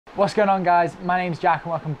What's going on, guys? My name's Jack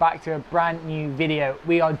and welcome back to a brand new video.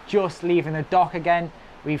 We are just leaving the dock again.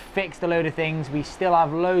 We've fixed a load of things. We still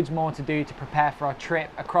have loads more to do to prepare for our trip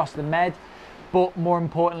across the Med, but more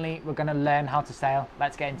importantly, we're going to learn how to sail.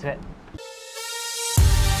 Let's get into it.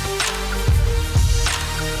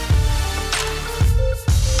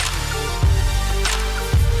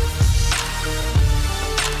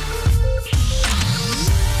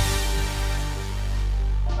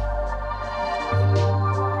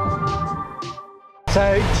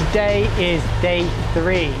 So today is day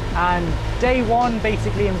 3, and day 1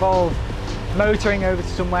 basically involved motoring over to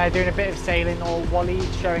somewhere, doing a bit of sailing, or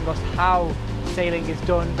Waleed showing us how sailing is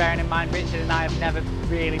done, bearing in mind Richard and I have never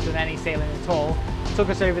really done any sailing at all. Took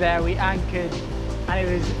us over there, we anchored, and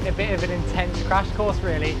it was a bit of an intense crash course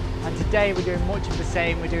really. And today we're doing much of the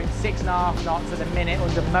same. We're doing 6.5 knots at the minute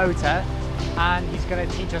under motor, and he's going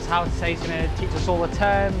to teach us how to sail. He's going to teach us all the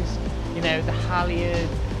terms, you know, the halyard.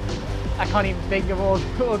 I can't even think of all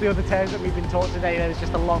the other terms that we've been taught today. There's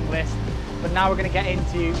just a long list. But now we're going to get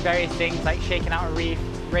into various things like shaking out a reef,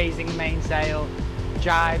 raising the mainsail,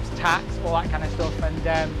 jibes, tacks, all that kind of stuff,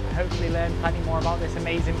 and hopefully learn plenty more about this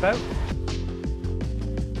amazing boat.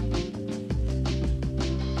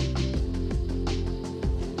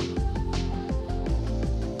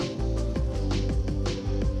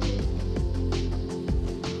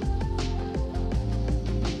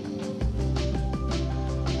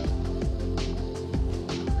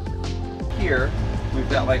 Here we've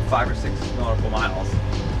got like 5 or 6 nautical miles,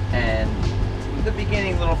 and the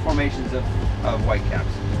beginning little formations of white caps.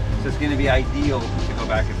 So it's going to be ideal to go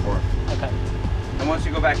back and forth. Okay. And once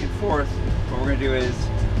you go back and forth, what we're going to do is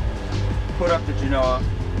put up the genoa.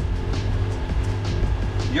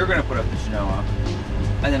 You're going to put up the genoa,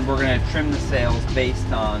 and then we're going to trim the sails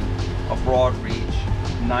based on a broad reach,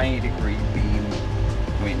 90-degree beam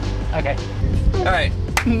wind. Okay. All right.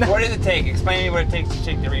 What does it take? Explain to me what it takes to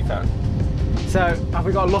shake the reef out. So, have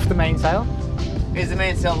we got to luff the mainsail? Is the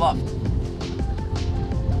mainsail luffed?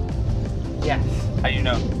 Yes. How do you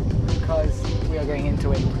know? Because we are going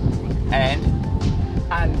into wind.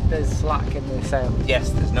 And there's slack in the sail.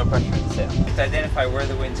 yes, there's no pressure in the sail. To identify where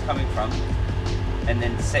the wind's coming from, and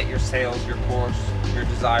then set your sails, your course, your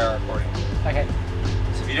desire accordingly. Okay.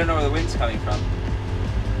 So if you don't know where the wind's coming from,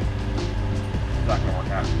 it's not going to work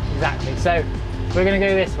out. Exactly. So we're going to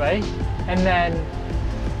go this way, and then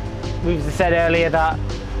we've said earlier that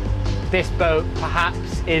this boat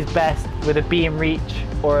perhaps is best with a beam reach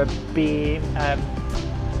or a beam.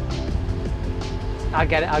 I'll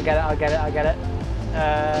get it.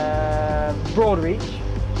 Broad reach.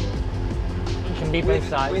 It can be both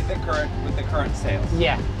sides. With the current sails.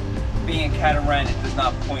 Yeah. Being a catamaran, it does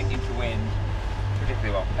not point into wind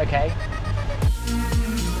particularly well. Okay.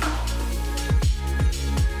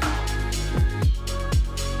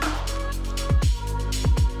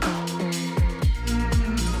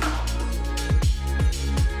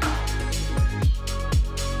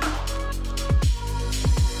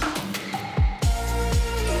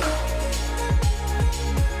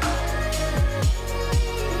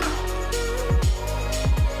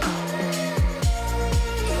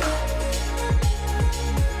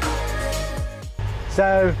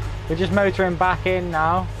 So we're just motoring back in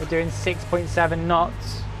now. We're doing 6.7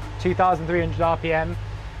 knots, 2,300 RPM,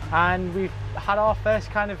 and we've had our first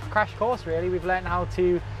kind of crash course really. We've learned how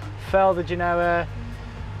to furl the genoa,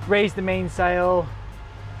 raise the mainsail,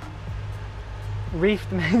 reef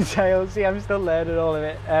the mainsail. See, I'm still learning all of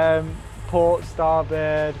it. Port,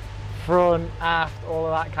 starboard, front, aft, all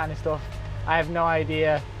of that kind of stuff. I have no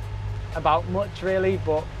idea about much really,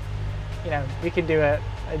 but you know, we can do a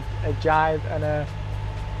jibe and a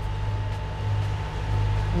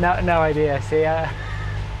no idea. See, a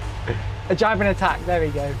jibe and a tack. There we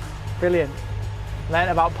go. Brilliant. Learned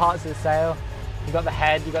about parts of the sail. You got the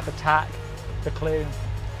head, you got the tack, the clue.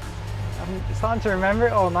 I'm starting to remember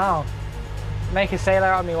it all now. Make a sailor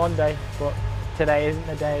out of me one day, but today isn't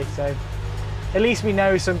the day. So at least we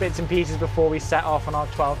know some bits and pieces before we set off on our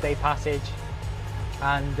 12-day passage,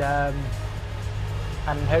 and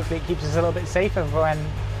hopefully it keeps us a little bit safer for when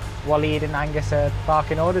Waleed and Angus are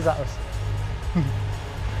barking orders at us.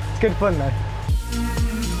 It's good fun though.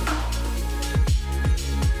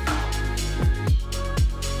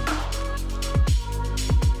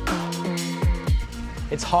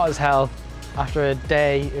 It's hot as hell after a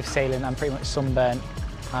day of sailing. I'm pretty much sunburnt,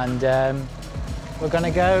 and we're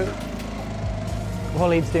gonna go.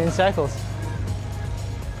 Waleed's doing circles.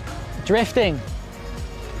 Drifting.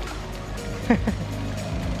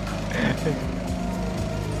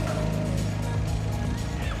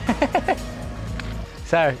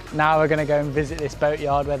 So now we're going to go and visit this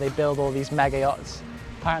boatyard where they build all these mega yachts.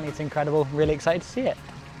 Apparently it's incredible, really excited to see it.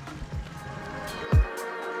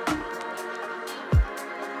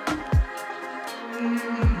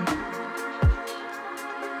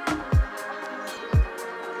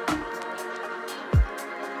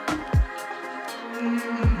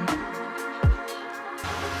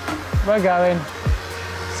 We're going.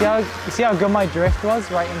 See how good my drift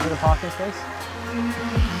was right into the parking space?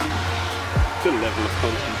 Good level of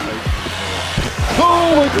concentration.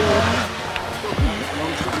 Oh my god!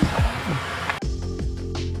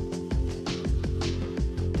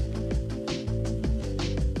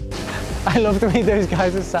 I love the way those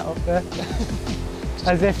guys are sat up there.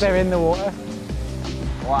 As if they're in the water.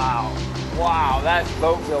 Wow. Wow, that's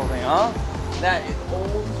boat building, huh? That is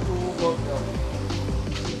old school boat building.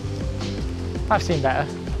 I've seen better.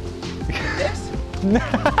 This?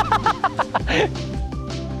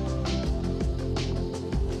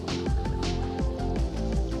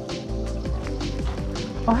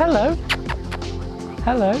 Oh, hello.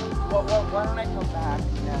 Hello. Well, why don't I come back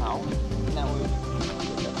now?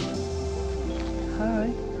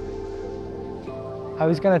 Hi. I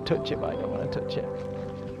was going to touch it, but I don't want to touch it.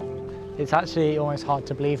 It's actually almost hard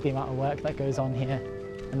to believe the amount of work that goes on here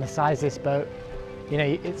and the size of this boat. You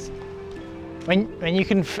know, it's when you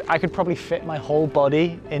can. I could probably fit my whole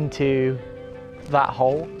body into that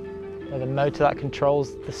hole, or the motor that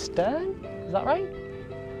controls the stern. Is that right?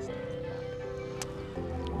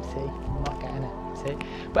 See, I'm not getting it. See,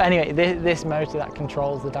 but anyway, this motor that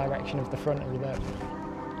controls the direction of the front of the boat.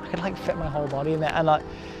 I could like fit my whole body in there, and like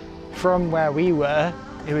from where we were,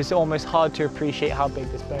 it was almost hard to appreciate how big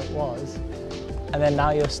this boat was. And then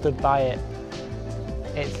now you're stood by it,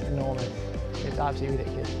 it's enormous. It's absolutely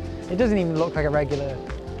ridiculous. It doesn't even look like a regular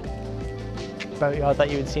boatyard that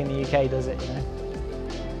you would see in the UK, does it? You know,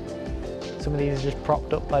 some of these are just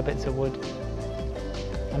propped up by bits of wood,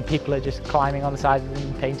 and people are just climbing on the sides of them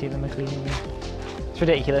and painting them and cleaning them. It's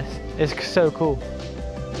ridiculous. It's so cool.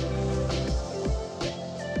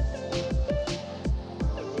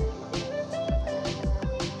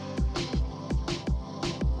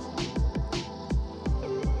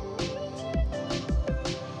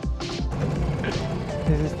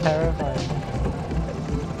 This is terrifying.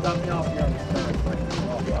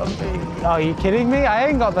 Oh, are you kidding me? I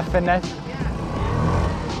ain't got the finesse.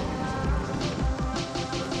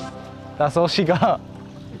 That's all she got.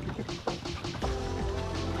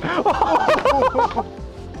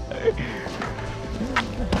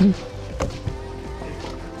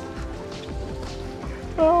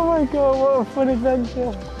 Oh my god, what a fun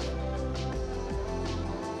adventure.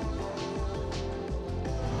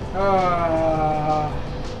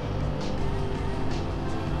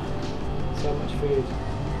 So much food.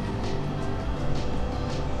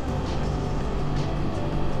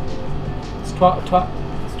 It's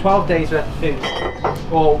 12 days worth of food.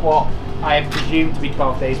 Or what I presume to be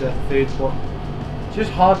 12 days worth of food, but it's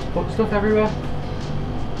just hard to put stuff everywhere.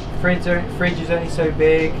 Fridge is only so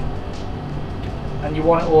big, and you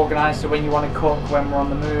want it organised so when you want to cook, when we're on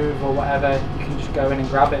the move or whatever, you can just go in and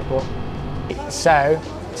grab it. But so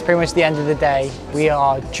it's pretty much the end of the day. We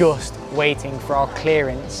are just waiting for our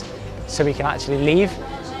clearance so we can actually leave.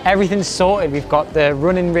 Everything's sorted. We've got the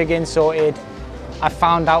running rigging sorted. I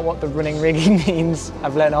found out what the running rigging means.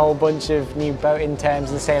 I've learned a whole bunch of new boating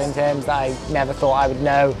terms and sailing terms that I never thought I would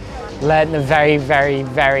know. Learned the very, very,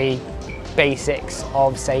 very basics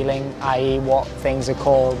of sailing, i.e. what things are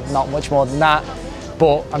called, not much more than that.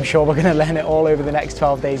 But I'm sure we're gonna learn it all over the next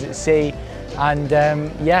 12 days at sea. And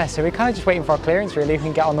yeah, so we're kind of just waiting for our clearance really. We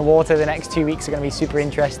can get on the water. The next 2 weeks are going to be super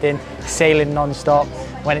interesting. Sailing non-stop.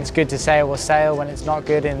 When it's good to sail, we'll sail. When it's not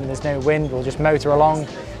good and there's no wind, we'll just motor along.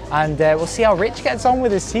 And we'll see how Rich gets on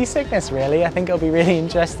with his seasickness really. I think it'll be really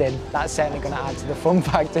interesting. That's certainly going to add to the fun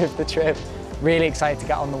factor of the trip. Really excited to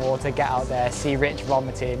get on the water, get out there, see Rich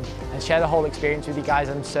vomiting and share the whole experience with you guys.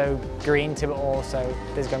 I'm so green to it all, so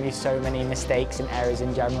there's going to be so many mistakes and errors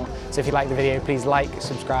in general. So if you like the video, please like,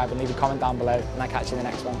 subscribe and leave a comment down below, and I'll catch you in the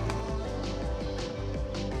next one.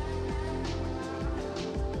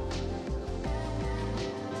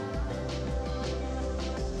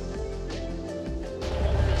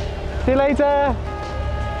 See you later!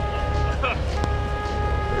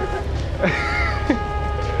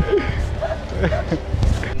 It's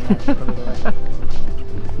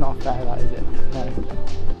not fair, that is it? No.